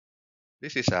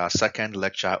This is our second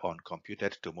lecture on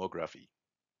computed tomography.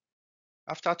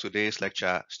 After today's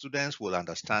lecture, students will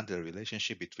understand the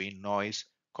relationship between noise,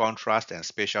 contrast, and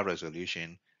spatial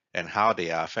resolution and how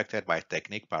they are affected by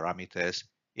technique parameters,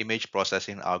 image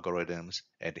processing algorithms,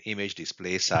 and image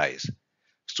display size.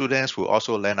 Students will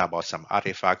also learn about some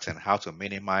artifacts and how to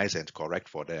minimize and correct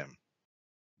for them.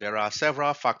 There are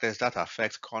several factors that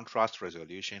affect contrast,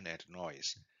 resolution, and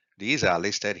noise. These are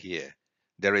listed here.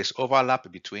 There is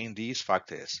overlap between these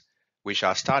factors. We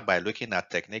shall start by looking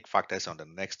at technique factors on the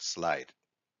next slide.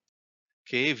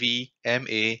 KV,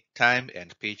 MA, time,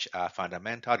 and pitch are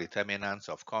fundamental determinants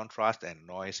of contrast and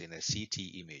noise in a CT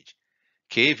image.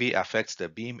 KV affects the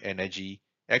beam energy,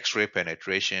 X-ray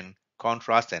penetration,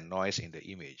 contrast, and noise in the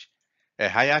image. A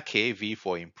higher KV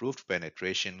for improved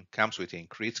penetration comes with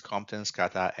increased Compton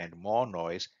scatter and more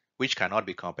noise, which cannot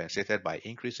be compensated by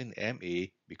increasing MA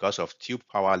because of tube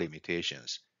power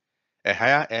limitations. A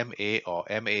higher MA or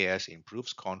MAS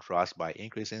improves contrast by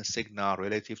increasing signal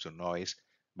relative to noise,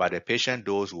 but the patient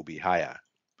dose will be higher.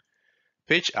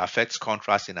 Pitch affects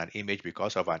contrast in an image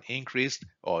because of an increased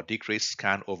or decreased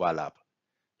scan overlap.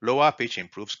 Lower pitch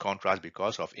improves contrast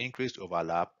because of increased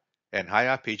overlap, and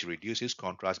higher pitch reduces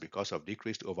contrast because of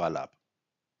decreased overlap.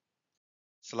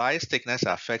 Slice thickness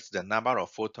affects the number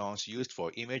of photons used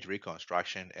for image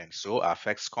reconstruction and so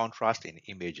affects contrast in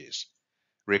images.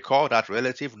 Recall that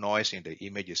relative noise in the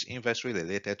image is inversely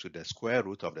related to the square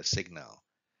root of the signal.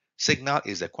 Signal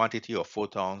is the quantity of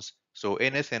photons, so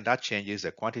anything that changes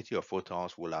the quantity of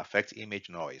photons will affect image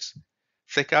noise.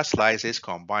 Thicker slices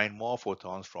combine more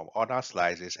photons from other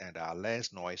slices and are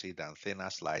less noisy than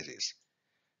thinner slices.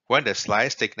 When the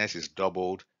slice thickness is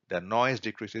doubled, the noise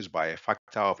decreases by a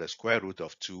factor of the square root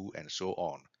of 2 and so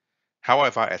on.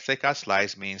 However, a thicker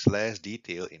slice means less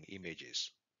detail in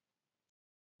images.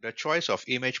 The choice of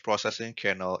image processing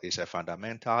kernel is a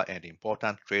fundamental and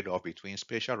important trade-off between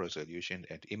spatial resolution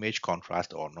and image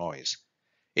contrast or noise.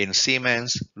 In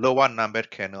Siemens, lower numbered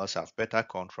kernels have better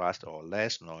contrast or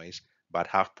less noise but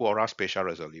have poorer spatial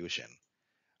resolution.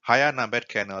 Higher numbered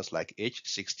kernels like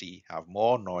H60 have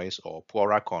more noise or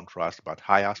poorer contrast but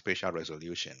higher spatial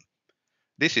resolution.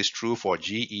 This is true for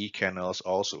GE kernels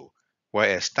also,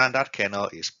 where a standard kernel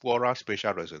is poorer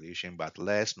spatial resolution but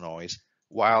less noise,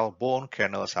 while bone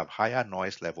kernels have higher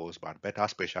noise levels but better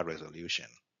spatial resolution.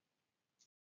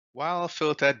 While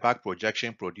filtered back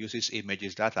projection produces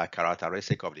images that are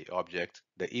characteristic of the object,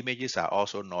 the images are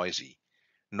also noisy.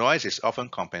 Noise is often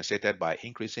compensated by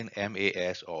increasing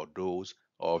MAS or dose,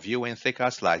 or viewing thicker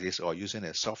slices or using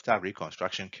a softer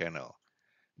reconstruction kernel.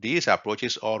 These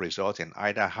approaches all result in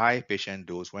either high patient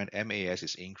dose when MAS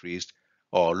is increased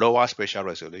or lower spatial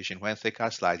resolution when thicker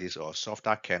slices or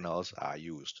softer kernels are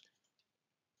used.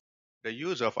 The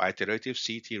use of iterative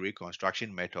CT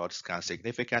reconstruction methods can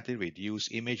significantly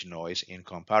reduce image noise in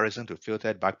comparison to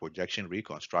filtered back projection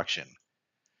reconstruction.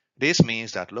 This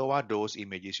means that lower dose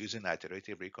images using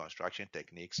iterative reconstruction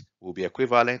techniques will be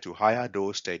equivalent to higher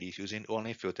dose studies using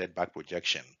only filtered back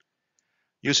projection.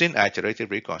 Using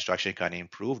iterative reconstruction can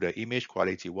improve the image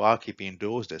quality while keeping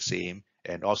dose the same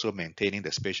and also maintaining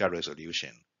the spatial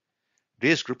resolution.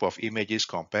 This group of images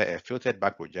compare a filtered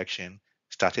back projection,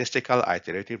 statistical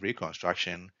iterative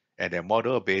reconstruction, and a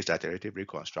model-based iterative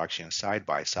reconstruction side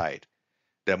by side.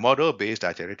 The model-based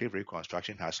iterative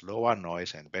reconstruction has lower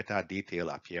noise and better detail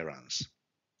appearance.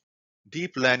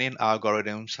 Deep learning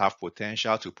algorithms have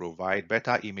potential to provide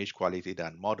better image quality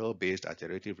than model-based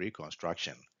iterative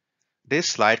reconstruction. This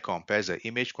slide compares the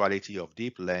image quality of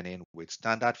deep learning with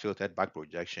standard filtered back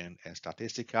projection and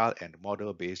statistical and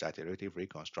model-based iterative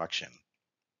reconstruction.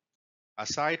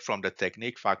 Aside from the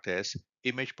technique factors,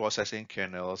 image processing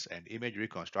kernels, and image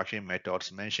reconstruction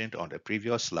methods mentioned on the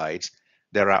previous slides,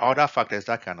 there are other factors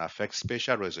that can affect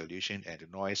spatial resolution and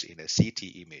noise in a CT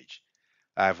image.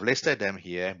 I have listed them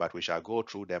here, but we shall go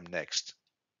through them next.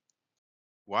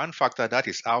 One factor that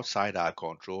is outside our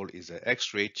control is the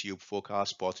X-ray tube focal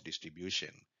spot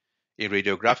distribution. In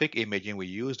radiographic imaging, we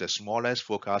use the smallest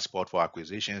focal spot for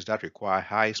acquisitions that require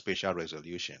high spatial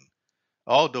resolution.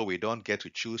 Although we don't get to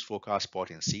choose focal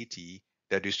spot in CT,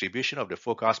 the distribution of the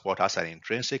focal spot has an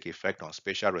intrinsic effect on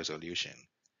spatial resolution.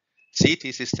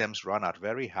 CT systems run at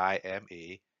very high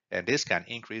MA, and this can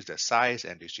increase the size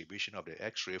and distribution of the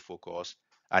X-ray focus,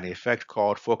 an effect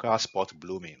called focal spot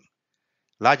blooming.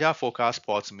 Larger focal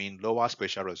spots mean lower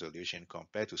spatial resolution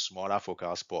compared to smaller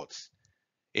focal spots.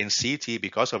 In CT,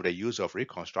 because of the use of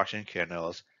reconstruction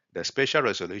kernels, the spatial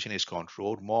resolution is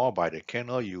controlled more by the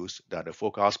kernel use than the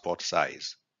focal spot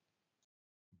size.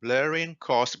 Blurring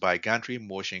caused by gantry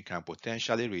motion can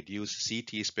potentially reduce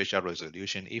CT spatial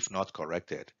resolution if not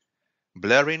corrected.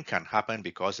 Blurring can happen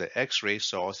because the X-ray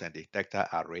source and detector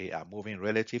array are moving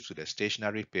relative to the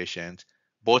stationary patient,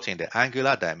 both in the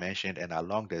angular dimension and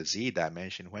along the Z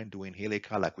dimension when doing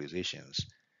helical acquisitions.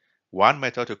 One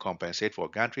method to compensate for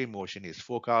gantry motion is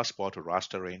focal spot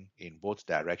rastering in both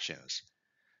directions.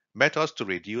 Methods to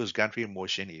reduce gantry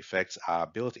motion effects are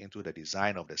built into the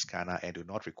design of the scanner and do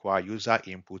not require user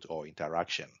input or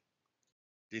interaction.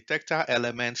 Detector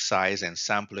element size and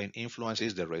sampling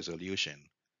influences the resolution.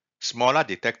 Smaller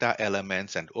detector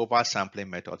elements and oversampling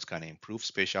methods can improve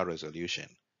spatial resolution.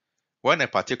 When a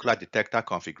particular detector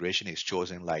configuration is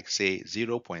chosen, like say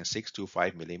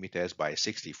 0.625 mm by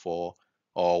 64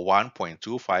 or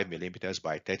 1.25 mm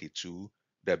by 32,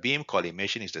 the beam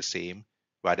collimation is the same,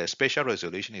 but the spatial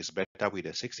resolution is better with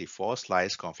the 64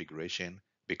 slice configuration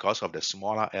because of the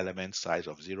smaller element size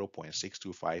of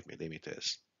 0.625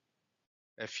 mm.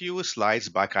 A few slides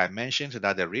back, I mentioned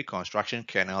that the reconstruction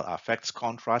kernel affects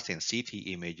contrast in CT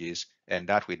images and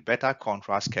that with better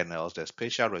contrast kernels, the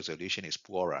spatial resolution is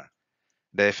poorer.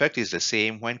 The effect is the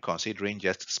same when considering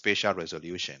just spatial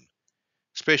resolution.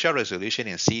 Spatial resolution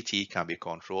in CT can be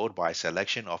controlled by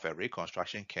selection of a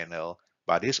reconstruction kernel,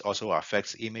 but this also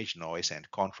affects image noise and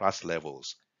contrast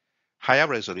levels. Higher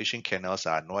resolution kernels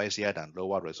are noisier than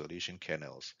lower resolution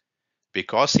kernels.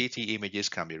 Because CT images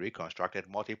can be reconstructed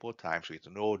multiple times with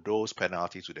no dose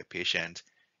penalty to the patient,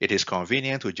 it is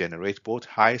convenient to generate both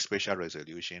high spatial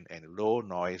resolution and low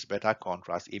noise, better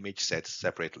contrast image sets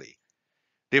separately.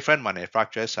 Different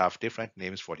manufacturers have different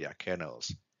names for their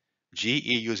kernels. GE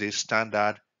uses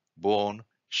standard, bone,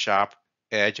 sharp,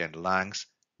 edge, and langs,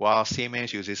 while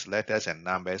Siemens uses letters and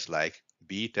numbers like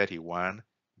B31,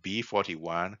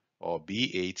 B41, or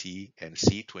B80, and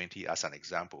C20 as an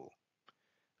example.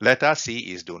 Letter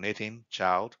C is donating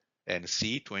child, and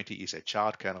C20 is a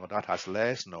child kernel that has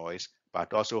less noise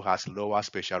but also has lower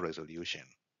spatial resolution.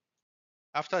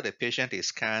 After the patient is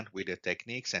scanned with the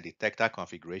techniques and detector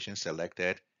configuration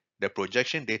selected, the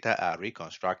projection data are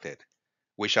reconstructed.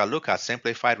 We shall look at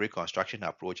simplified reconstruction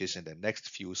approaches in the next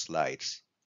few slides.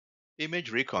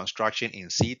 Image reconstruction in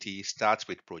CT starts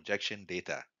with projection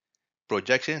data.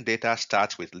 Projection data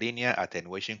starts with linear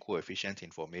attenuation coefficient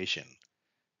information.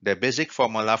 The basic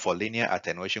formula for linear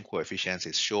attenuation coefficients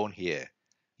is shown here.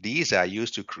 These are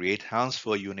used to create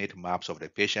Hounsfield unit maps of the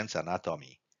patient's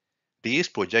anatomy. These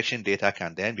projection data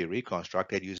can then be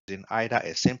reconstructed using either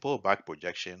a simple back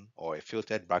projection or a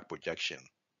filtered back projection.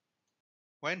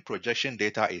 When projection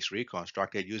data is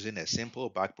reconstructed using a simple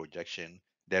back projection,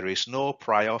 there is no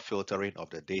prior filtering of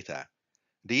the data.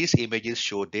 These images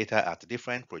show data at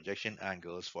different projection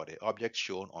angles for the object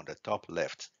shown on the top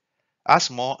left.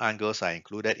 As more angles are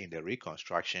included in the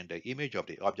reconstruction, the image of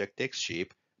the object takes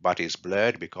shape but is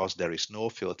blurred because there is no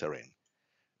filtering.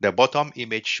 The bottom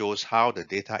image shows how the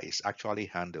data is actually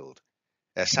handled.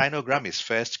 A sinogram is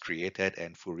first created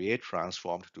and Fourier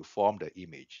transformed to form the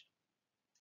image.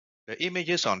 The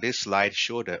images on this slide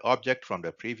show the object from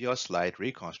the previous slide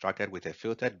reconstructed with a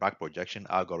filtered back projection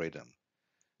algorithm.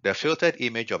 The filtered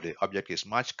image of the object is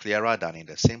much clearer than in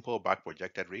the simple back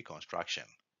projected reconstruction.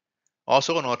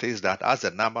 Also notice that as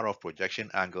the number of projection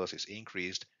angles is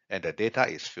increased and the data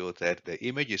is filtered, the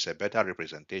image is a better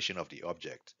representation of the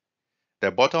object.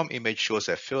 The bottom image shows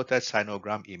a filtered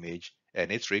sinogram image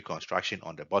and its reconstruction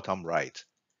on the bottom right.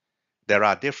 There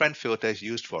are different filters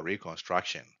used for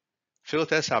reconstruction.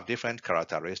 Filters have different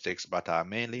characteristics but are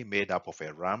mainly made up of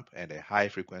a ramp and a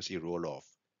high-frequency roll-off.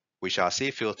 We shall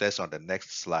see filters on the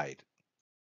next slide.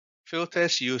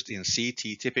 Filters used in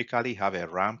CT typically have a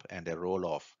ramp and a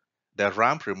roll-off. The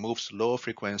ramp removes low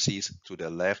frequencies to the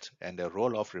left and the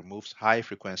roll-off removes high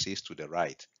frequencies to the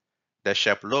right. The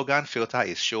Shep-Logan filter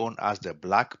is shown as the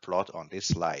black plot on this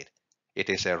slide. It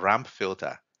is a ramp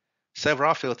filter.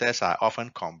 Several filters are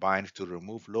often combined to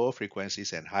remove low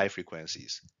frequencies and high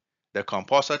frequencies. The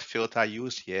composite filter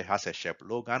used here has a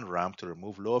Shep-Logan ramp to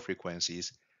remove low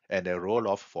frequencies and a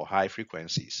roll-off for high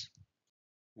frequencies.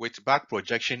 With back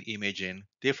projection imaging,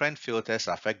 different filters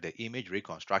affect the image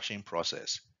reconstruction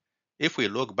process. If we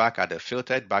look back at the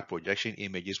filtered back projection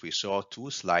images we saw 2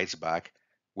 slides back,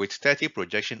 with 30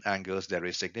 projection angles, there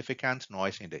is significant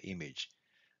noise in the image.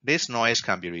 This noise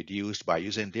can be reduced by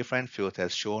using different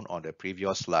filters shown on the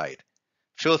previous slide.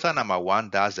 Filter number 1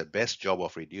 does the best job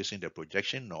of reducing the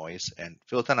projection noise, and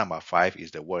filter number 5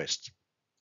 is the worst.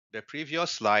 The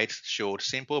previous slides showed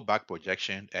simple back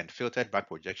projection and filtered back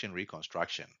projection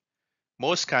reconstruction.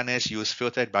 Most scanners use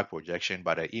filtered back projection,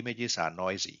 but the images are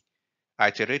noisy.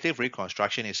 Iterative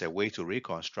reconstruction is a way to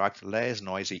reconstruct less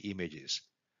noisy images.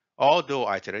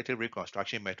 Although iterative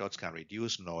reconstruction methods can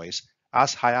reduce noise,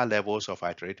 as higher levels of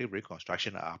iterative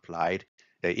reconstruction are applied,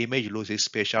 the image loses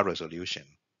spatial resolution.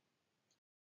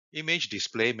 Image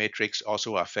display matrix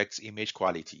also affects image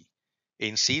quality.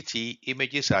 In CT,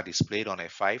 images are displayed on a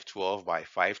 512 by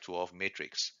 512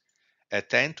 matrix. A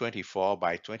 1024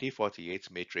 by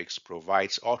 2048 matrix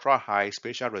provides ultra-high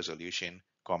spatial resolution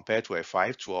compared to a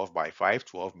 512 by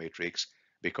 512 matrix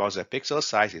because the pixel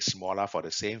size is smaller for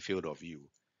the same field of view.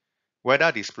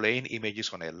 Whether displaying images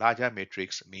on a larger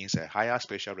matrix means a higher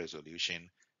spatial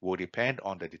resolution will depend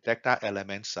on the detector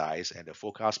element size and the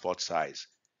focal spot size.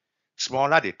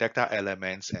 Smaller detector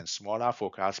elements and smaller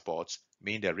focal spots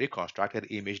mean the reconstructed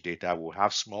image data will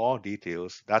have small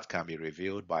details that can be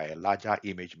revealed by a larger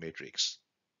image matrix.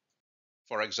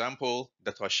 For example,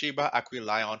 the Toshiba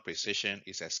Aquilion Precision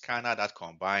is a scanner that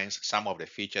combines some of the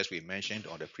features we mentioned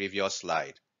on the previous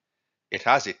slide. It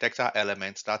has detector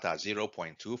elements that are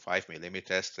 0.25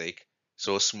 mm thick,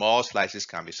 so small slices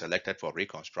can be selected for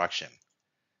reconstruction.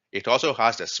 It also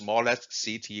has the smallest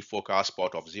CT focal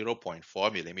spot of 0.4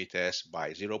 mm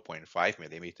by 0.5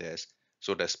 mm,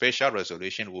 so the spatial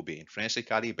resolution will be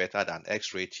intrinsically better than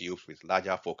X-ray tubes with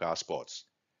larger focal spots.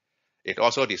 It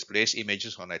also displays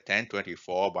images on a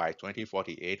 1024 by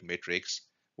 2048 matrix,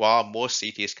 while most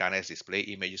CT scanners display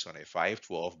images on a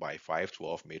 512 by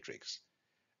 512 matrix.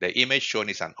 The image shown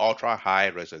is an ultra-high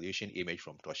resolution image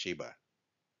from Toshiba.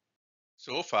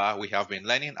 So far, we have been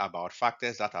learning about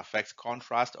factors that affect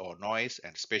contrast or noise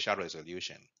and spatial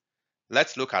resolution.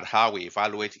 Let's look at how we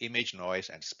evaluate image noise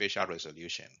and spatial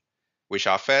resolution. We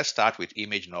shall first start with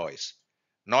image noise.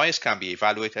 Noise can be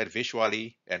evaluated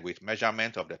visually and with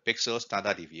measurement of the pixel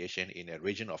standard deviation in a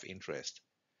region of interest.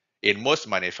 In most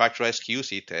manufacturers'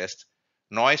 QC tests,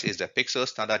 noise is the pixel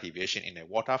standard deviation in a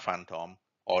water phantom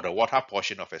or the water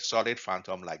portion of a solid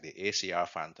phantom like the ACR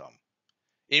phantom.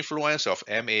 Influence of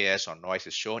MAS on noise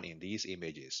is shown in these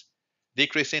images.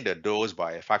 Decreasing the dose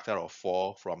by a factor of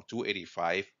 4 from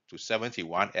 285 to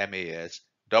 71 MAS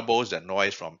doubles the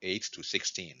noise from 8 to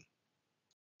 16.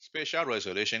 Spatial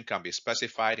resolution can be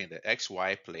specified in the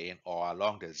XY plane or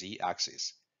along the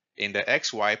Z-axis. In the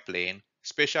XY plane,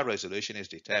 spatial resolution is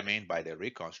determined by the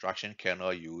reconstruction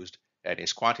kernel used and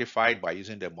is quantified by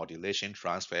using the modulation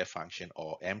transfer function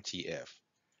or MTF.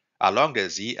 Along the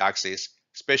Z-axis,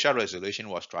 spatial resolution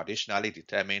was traditionally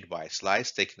determined by slice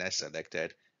thickness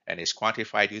selected and is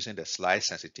quantified using the slice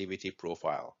sensitivity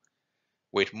profile.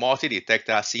 With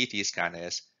multi-detector CT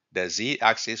scanners, the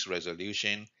Z-axis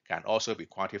resolution can also be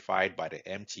quantified by the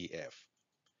MTF.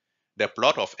 The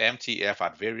plot of MTF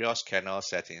at various kernel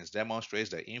settings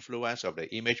demonstrates the influence of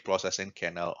the image processing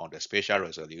kernel on the spatial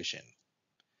resolution.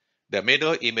 The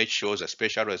middle image shows a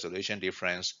spatial resolution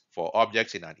difference for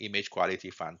objects in an image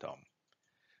quality phantom.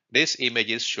 These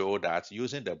images show that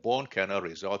using the bone kernel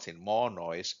results in more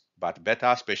noise but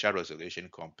better spatial resolution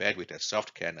compared with a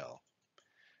soft kernel.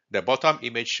 The bottom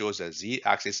image shows a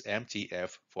Z-axis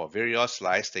MTF for various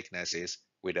slice thicknesses,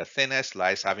 with the thinnest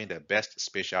slice having the best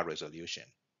spatial resolution.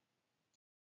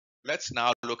 Let's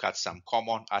now look at some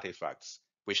common artifacts.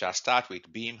 We shall start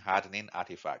with beam hardening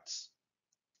artifacts.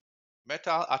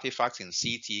 Metal artifacts in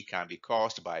CT can be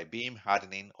caused by beam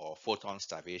hardening or photon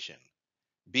starvation.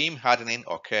 Beam hardening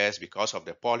occurs because of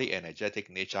the polyenergetic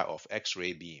nature of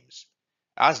X-ray beams.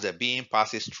 As the beam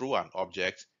passes through an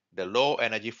object, the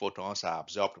low-energy photons are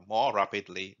absorbed more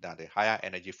rapidly than the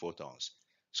higher-energy photons,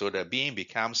 so the beam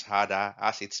becomes harder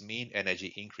as its mean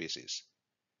energy increases.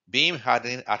 Beam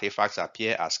hardening artifacts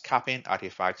appear as capping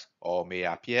artifacts or may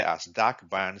appear as dark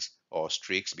bands or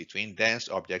streaks between dense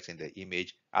objects in the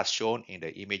image as shown in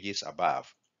the images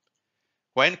above.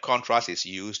 When contrast is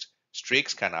used,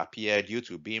 streaks can appear due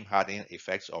to beam hardening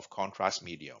effects of contrast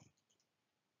medium.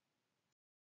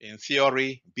 In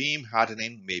theory, beam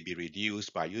hardening may be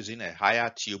reduced by using a higher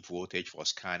tube voltage for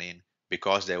scanning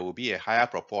because there will be a higher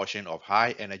proportion of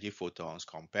high-energy photons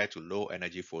compared to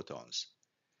low-energy photons.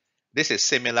 This is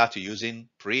similar to using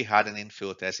pre-hardening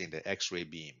filters in the X-ray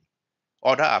beam.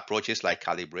 Other approaches like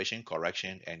calibration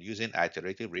correction and using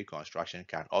iterative reconstruction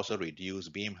can also reduce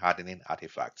beam hardening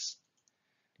artifacts.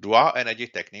 Dual energy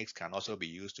techniques can also be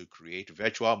used to create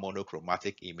virtual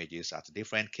monochromatic images at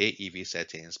different keV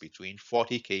settings between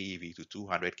 40 keV to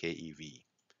 200 keV.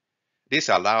 This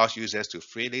allows users to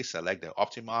freely select the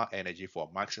optimal energy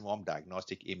for maximum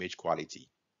diagnostic image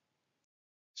quality.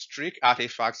 Streak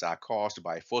artifacts are caused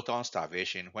by photon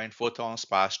starvation when photons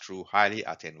pass through highly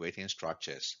attenuating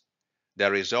structures.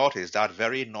 The result is that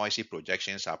very noisy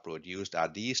projections are produced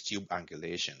at these tube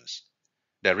angulations.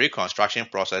 The reconstruction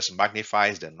process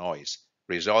magnifies the noise,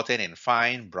 resulting in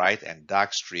fine, bright, and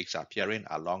dark streaks appearing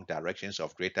along directions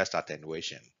of greatest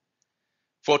attenuation.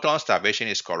 Photon starvation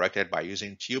is corrected by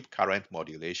using tube current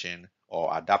modulation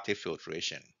or adaptive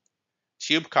filtration.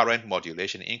 Tube current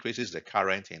modulation increases the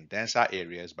current in denser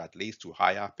areas but leads to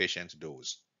higher patient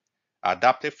dose.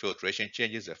 Adaptive filtration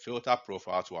changes the filter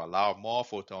profile to allow more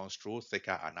photons through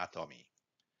thicker anatomy.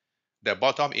 The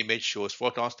bottom image shows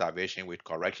photon starvation with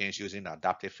corrections using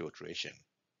adaptive filtration.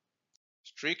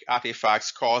 Streak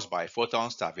artifacts caused by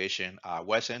photon starvation are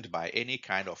worsened by any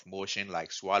kind of motion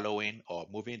like swallowing or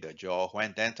moving the jaw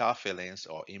when dental fillings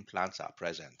or implants are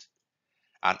present.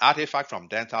 An artifact from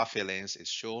dental fillings is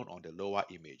shown on the lower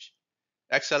image.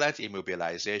 Excellent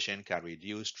immobilization can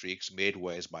reduce streaks made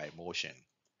worse by motion.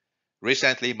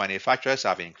 Recently, manufacturers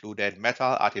have included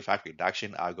metal artifact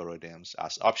reduction algorithms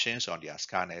as options on their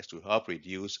scanners to help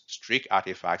reduce streak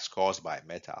artifacts caused by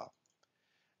metal.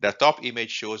 The top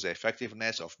image shows the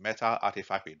effectiveness of metal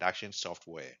artifact reduction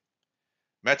software.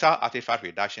 Metal artifact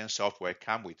reduction software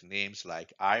come with names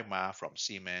like iMar from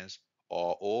Siemens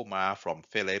or OMar from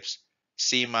Philips,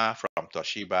 CMAR from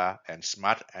Toshiba, and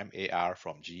SmartMAR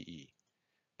from GE.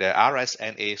 The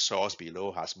RSNA source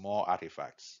below has more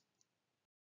artifacts.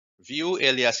 View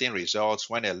aliasing results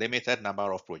when a limited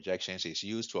number of projections is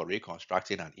used for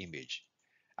reconstructing an image.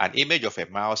 An image of a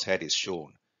mouse head is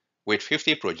shown. With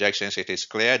 50 projections, it is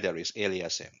clear there is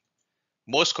aliasing.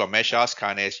 Most commercial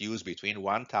scanners use between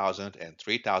 1,000 and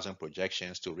 3,000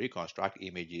 projections to reconstruct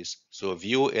images, so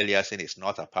view aliasing is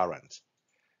not apparent.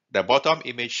 The bottom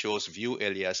image shows view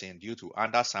aliasing due to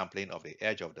undersampling of the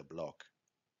edge of the block.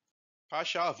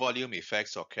 Partial volume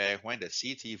effects occur when the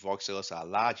CT voxels are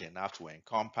large enough to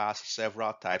encompass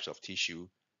several types of tissue,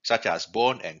 such as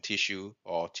bone and tissue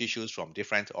or tissues from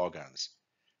different organs.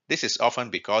 This is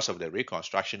often because of the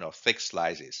reconstruction of thick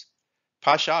slices.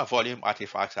 Partial volume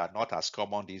artifacts are not as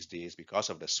common these days because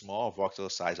of the small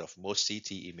voxel size of most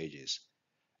CT images.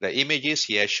 The images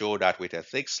here show that with a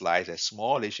thick slice, a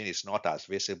small lesion is not as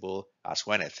visible as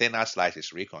when a thinner slice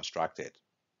is reconstructed.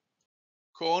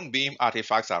 Cone beam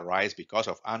artifacts arise because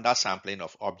of undersampling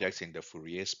of objects in the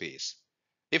Fourier space.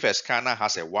 If a scanner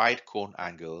has a wide cone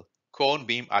angle, cone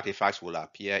beam artifacts will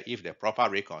appear if the proper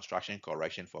reconstruction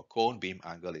correction for cone beam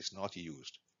angle is not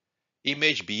used.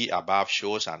 Image B above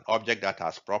shows an object that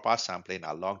has proper sampling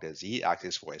along the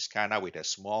z-axis for a scanner with a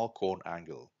small cone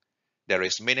angle. There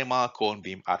is minimal cone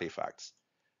beam artifacts.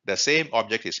 The same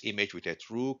object is imaged with a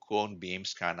true cone beam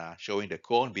scanner showing the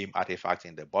cone beam artifact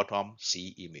in the bottom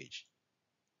C image.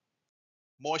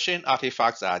 Motion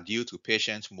artifacts are due to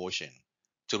patient motion.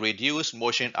 To reduce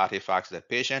motion artifacts, the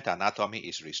patient anatomy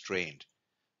is restrained.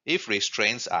 If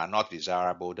restraints are not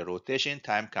desirable, the rotation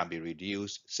time can be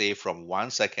reduced, say from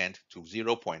 1 second to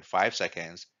 0.5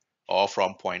 seconds, or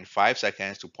from 0.5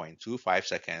 seconds to 0.25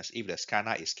 seconds if the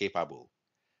scanner is capable.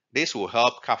 This will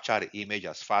help capture the image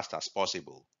as fast as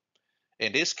possible.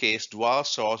 In this case, dual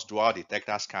source, dual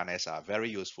detector scanners are very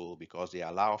useful because they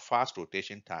allow fast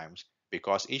rotation times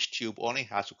because each tube only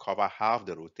has to cover half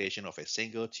the rotation of a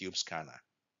single tube scanner.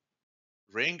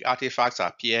 Ring artifacts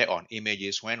appear on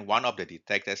images when one of the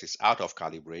detectors is out of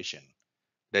calibration.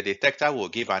 The detector will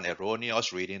give an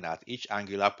erroneous reading at each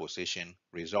angular position,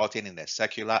 resulting in a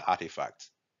circular artifact.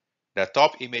 The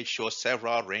top image shows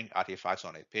several ring artifacts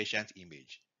on a patient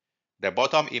image. The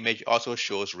bottom image also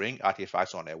shows ring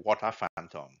artifacts on a water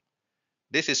phantom.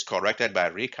 This is corrected by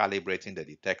recalibrating the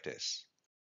detectors.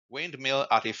 Windmill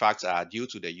artifacts are due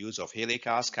to the use of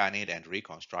helical scanning and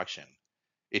reconstruction.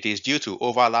 It is due to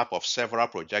overlap of several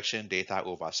projection data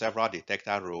over several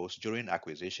detector rows during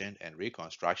acquisition and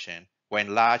reconstruction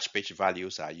when large pitch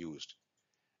values are used.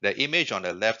 The image on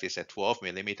the left is a 12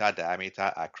 mm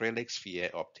diameter acrylic sphere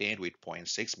obtained with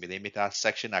 0.6 mm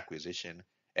section acquisition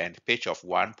and pitch of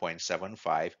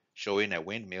 1.75, showing a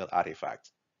windmill artifact.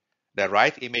 The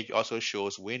right image also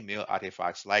shows windmill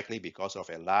artifacts likely because of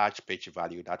a large pitch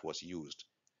value that was used.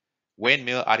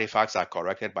 Windmill artifacts are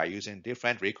corrected by using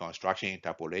different reconstruction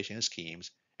interpolation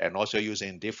schemes and also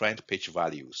using different pitch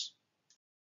values.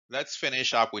 Let's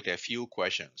finish up with a few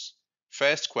questions.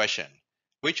 First question,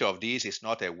 which of these is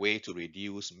not a way to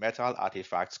reduce metal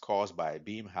artifacts caused by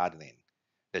beam hardening?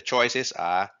 The choices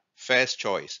are: first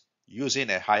choice, using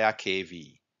a higher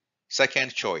KV.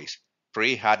 Second choice,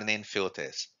 pre-hardening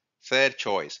filters. Third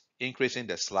choice, increasing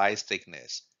the slice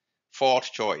thickness.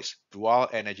 Fourth choice, dual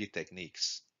energy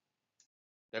techniques.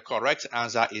 The correct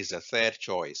answer is the third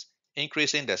choice.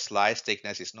 Increasing the slice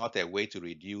thickness is not a way to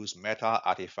reduce metal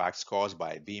artifacts caused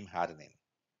by beam hardening.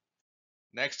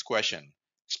 Next question.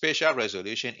 Spatial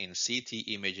resolution in CT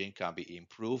imaging can be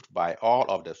improved by all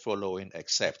of the following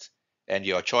except, and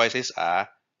your choices are: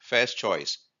 first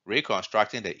choice,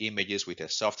 reconstructing the images with a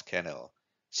soft kernel.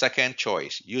 Second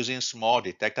choice, using small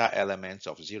detector elements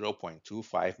of 0.25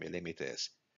 mm.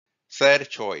 Third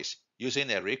choice,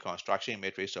 using a reconstruction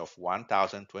matrix of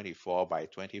 1024 by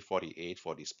 2048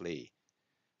 for display.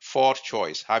 Fourth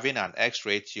choice, having an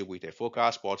X-ray tube with a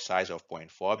focal spot size of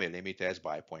 0.4 millimeters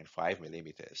by 0.5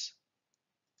 millimeters.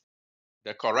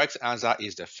 The correct answer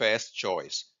is the first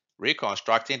choice.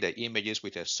 Reconstructing the images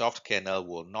with a soft kernel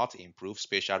will not improve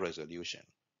spatial resolution.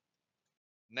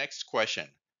 Next question.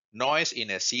 Noise in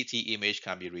a CT image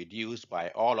can be reduced by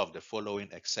all of the following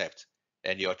except,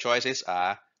 and your choices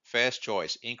are: first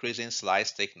choice, increasing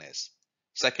slice thickness;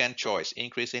 second choice,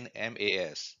 increasing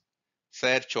MAS;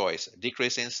 third choice,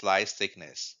 decreasing slice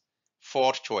thickness;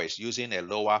 fourth choice, using a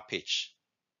lower pitch.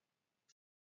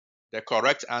 The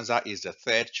correct answer is the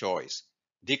third choice.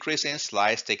 Decreasing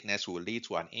slice thickness will lead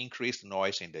to an increased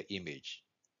noise in the image.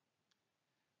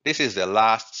 This is the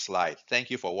last slide. Thank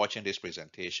you for watching this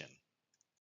presentation.